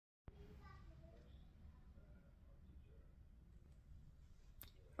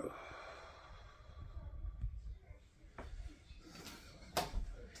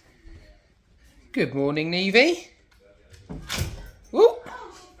Good morning, Nevie. Whoop!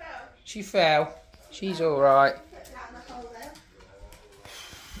 She fell. She's all right.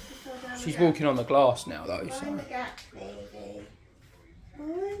 She's walking on the glass now, though. So. Mind the gap, baby.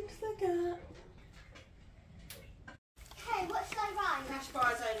 Mind the gap. Hey, what's the rhyme? Cash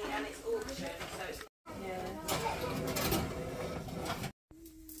bars only, and it's auction, so it's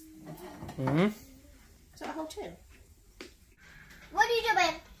Is that a whole tin? What are you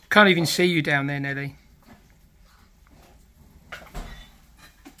doing? Can't even see you down there, Nelly. Oh,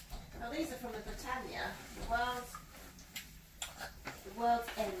 these are from the Britannia. The world's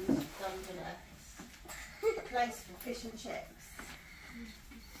end Dungeness. A place for fish and chips.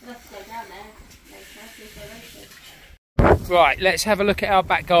 We'll have to go down there later, see if they're open. Right, let's have a look at our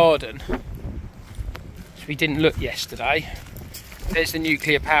back garden. So we didn't look yesterday. There's the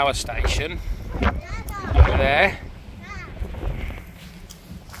nuclear power station over there.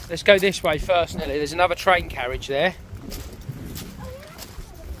 Let's go this way first, Nelly. There's another train carriage there.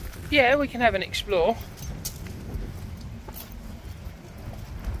 Yeah, we can have an explore.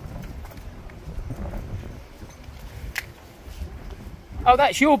 Oh,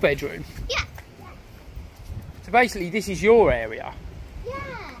 that's your bedroom? Yeah. So basically this is your area?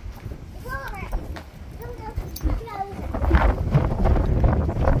 Yeah.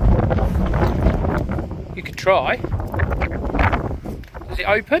 You could try. Does it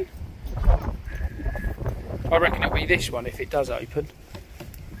open? I reckon it'll be this one if it does open.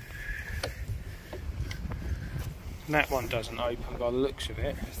 And that one doesn't open by the looks of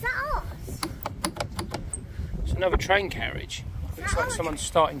it. Is that ours? It's another train carriage. Looks like someone's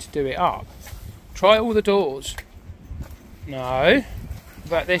starting to do it up. Try all the doors. No. What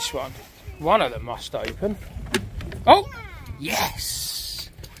about this one? One of them must open. Oh! Yes!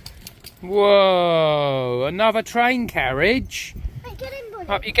 Whoa! Another train carriage. Wait, get in, buddy.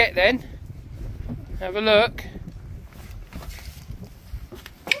 Up you get then. Have a look.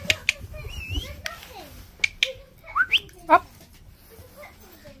 Up.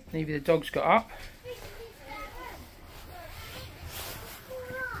 Maybe the dog's got up.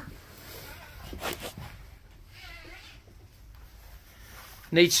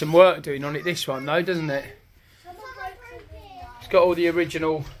 Needs some work doing on it, this one though, doesn't it? It's got all the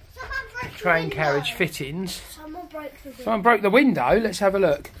original train carriage fittings. Someone broke the window. Someone broke the window. Let's have a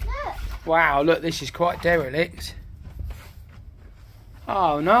look. Look. Wow, look, this is quite derelict.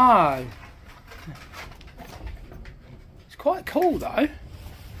 Oh no. It's quite cool though,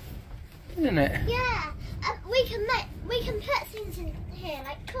 isn't it? Yeah. We can put things in here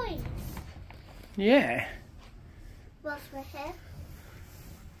like coins. Yeah. Whilst we're here.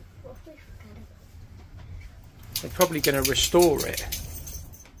 What if we forget about? They're probably going to restore it.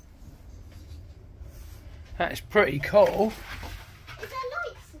 That's pretty cool. Is there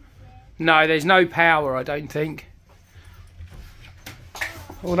lights in here? No, there's no power, I don't think.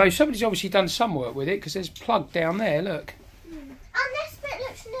 Although somebody's obviously done some work with it because there's a plug down there, look. And this bit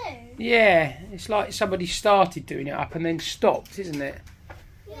looks new. Yeah, it's like somebody started doing it up and then stopped, isn't it?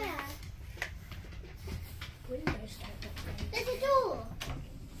 Yeah. There's a door.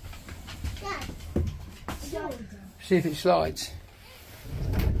 Dad. See if it slides.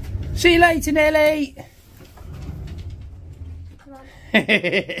 See you later, Nelly! Come on.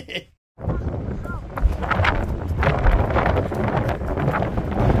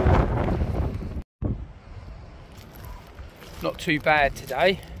 Not too bad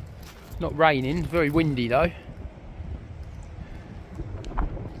today. Not raining, very windy though.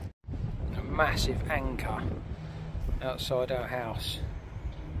 A massive anchor outside our house.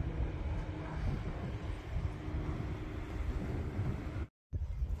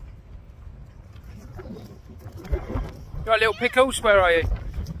 You right, little pickles? Where are you? You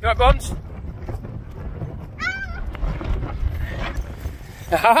right, Bonds?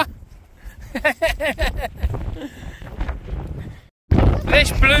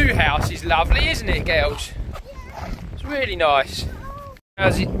 This blue house is lovely, isn't it, girls? It's really nice.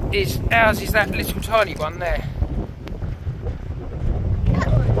 Ours is that little tiny one there.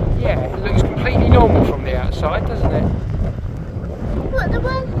 Yeah, it looks completely normal from the outside, doesn't it? What, the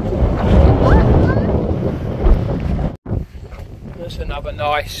one? That's another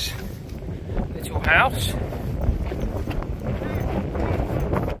nice little house.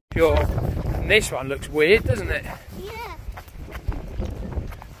 Sure. And this one looks weird, doesn't it? Yeah.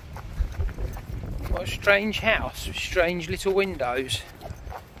 What a strange house with strange little windows.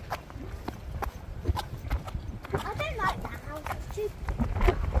 I don't like that house. It's too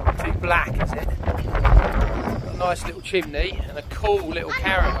Too black, is it? A nice little chimney and a cool little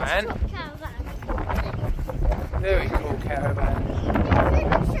caravan. Very cool caravan.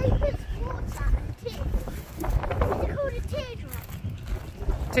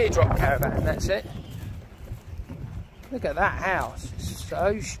 Teardrop caravan, that's it. Look at that house. It's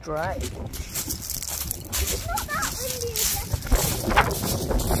so strange. It's not that windy.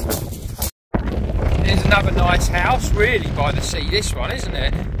 Here's another nice house, really by the sea, this one, isn't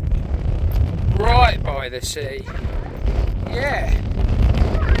it? Right by the sea. Yeah.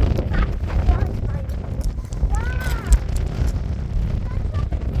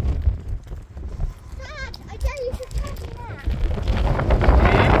 Dad, I dare you to tread in that.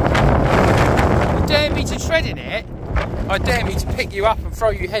 You dare me to tread in it? I dare me to pick you up and throw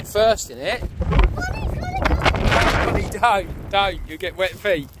you head first in it. Bonnie, don't, you'll get wet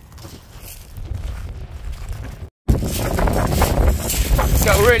feet. It's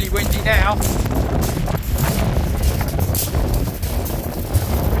got really windy now.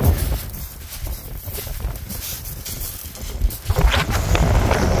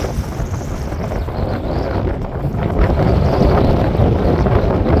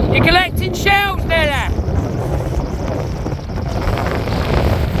 You're collecting shells, Nella.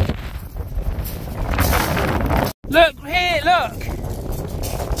 Look here, look.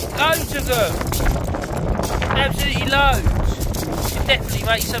 Loads of them. Absolutely loads. Should definitely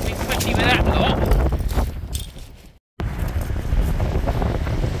make something pretty with that lot.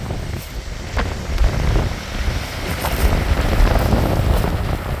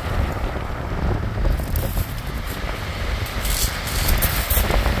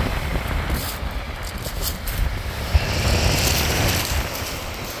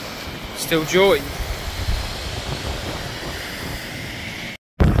 Still joined.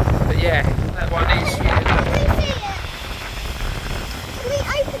 But yeah, that one is. Can we see it? Can we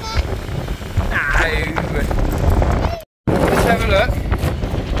open it? No. Let's have a look.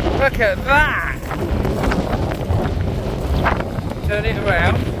 Look at that. Turn it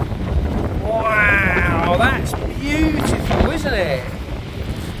around. Wow, that's beautiful, isn't it?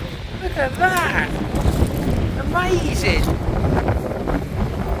 Look at that. Amazing.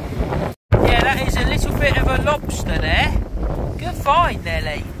 Yeah, that is a little bit of a lobster there. Good find,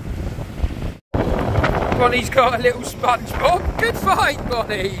 Nelly. Bonnie's got a little SpongeBob. Good find,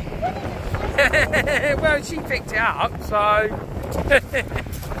 Bonnie. Well, she picked it up, so...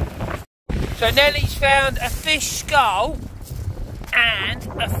 So Nellie's found a fish skull and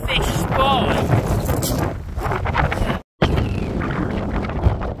a fish spine.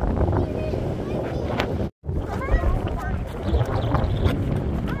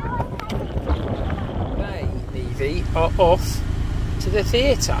 They are off to the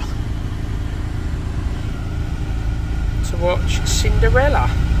theatre to watch Cinderella.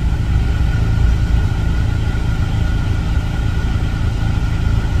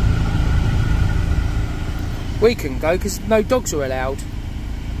 We couldn't go because no dogs are allowed,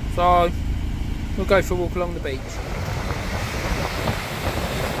 so we'll go for a walk along the beach.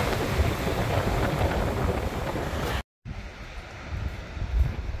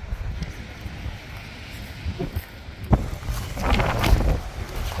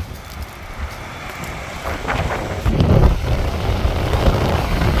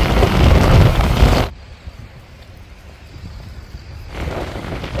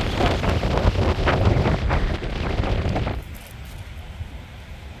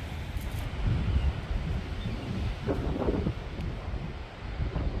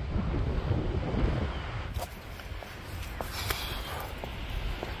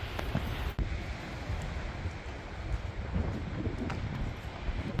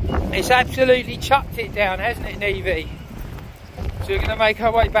 It's absolutely chucked it down, hasn't it, Nevie? So we're going to make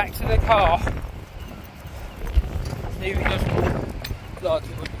our way back to the car. Nevie doesn't like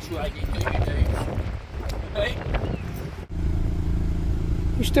it when it's raining, do you? Hey?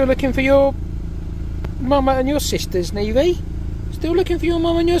 You're still looking for your mama and your sisters, Nevie? Still looking for your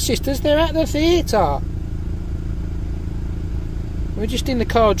mum and your sisters? They're at the theatre. We're just in the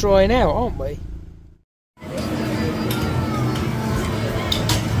car drying out, aren't we?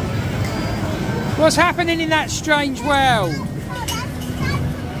 What's happening in that strange world?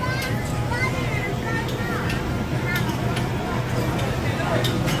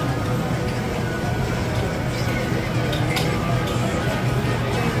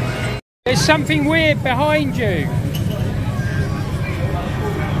 There's something weird behind you.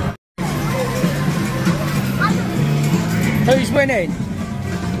 Who's winning?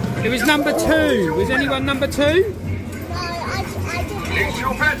 It was number 2. Was anyone number 2? No, I didn't.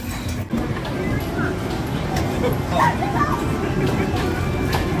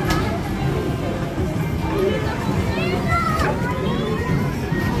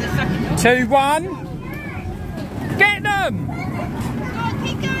 2-1. Get them! Oh,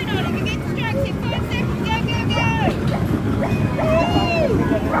 keep going on. If you get distracted, 5 seconds. Go, go,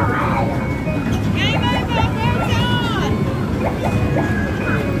 go.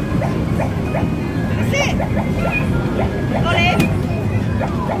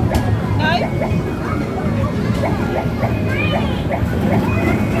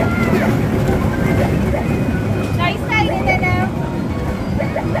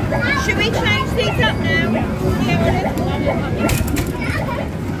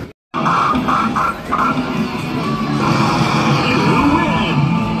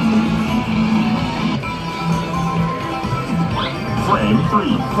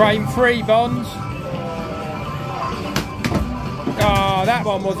 Frame 3, Bonds. Oh, that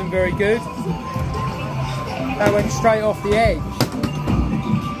one wasn't very good. That went straight off the edge.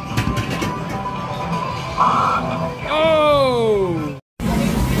 Oh!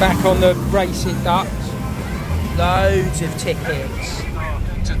 Back on the racing ducks. Loads of tickets.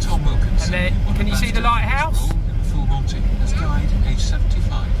 To Tom Wilkinson. And then, can you see the lighthouse? Full Monty as guide, age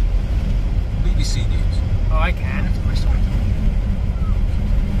 75. BBC News. Oh, I can.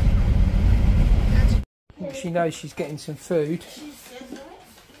 She knows she's getting some food.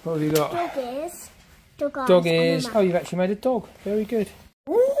 What have you got? Dog ears. Dog ears. Oh, you've actually made a dog. Very good.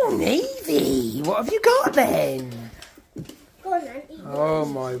 Oh, Navy. What have you got then? Go on then. Oh,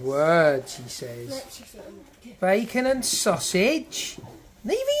 my word, she says. Bacon and sausage.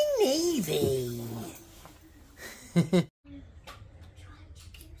 Navy.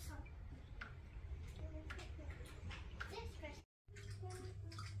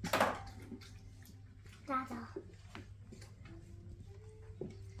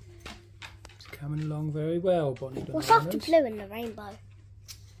 It's coming along very well, Bonnie. What's after blue in the rainbow?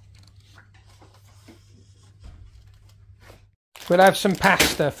 We'll have some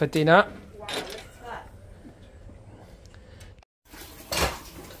pasta for dinner.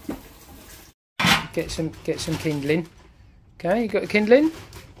 Get some kindling. Okay, you got a kindling?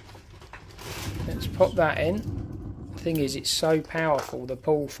 Let's pop that in. The thing is, it's so powerful, the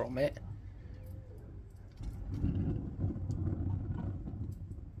pull from it.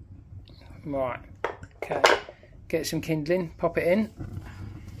 Right, okay. Get some kindling, pop it in.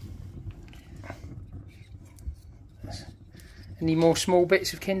 Any more small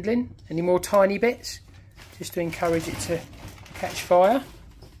bits of kindling? Any more tiny bits? Just to encourage it to catch fire.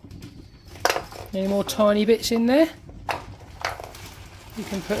 Any more tiny bits in there you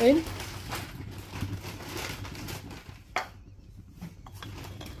can put in?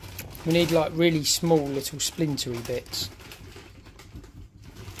 We need like really small little splintery bits.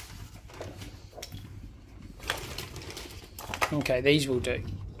 Okay, these will do.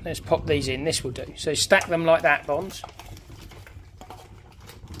 Let's pop these in, this will do. So stack them like that, Bonds.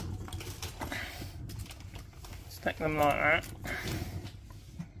 Stack them like that.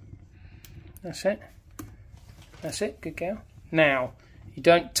 That's it. That's it, good girl. Now, you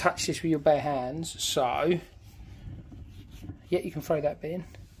don't touch this with your bare hands, so... Yeah, you can throw that bit in.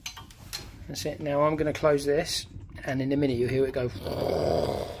 That's it. Now I'm going to close this, and in a minute you'll hear it go...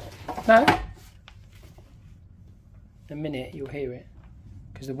 No. In a minute you'll hear it,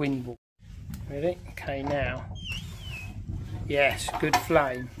 because the wind will... Ready? Okay, now. Yes, good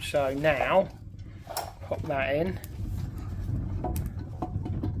flame. So now, pop that in.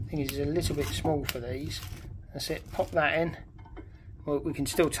 I think it's a little bit small for these. That's it, pop that in. Well, we can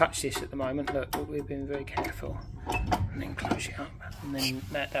still touch this at the moment, look, but we've been very careful. And then close it up, and then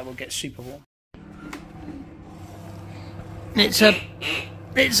that will get super warm. It's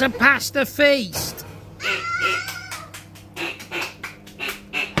a pasta feast!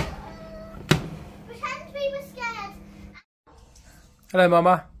 Pretend we were scared. Hello,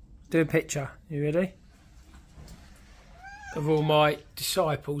 Mama. Do a picture. You ready? Of all my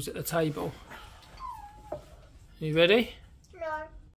disciples at the table. You ready?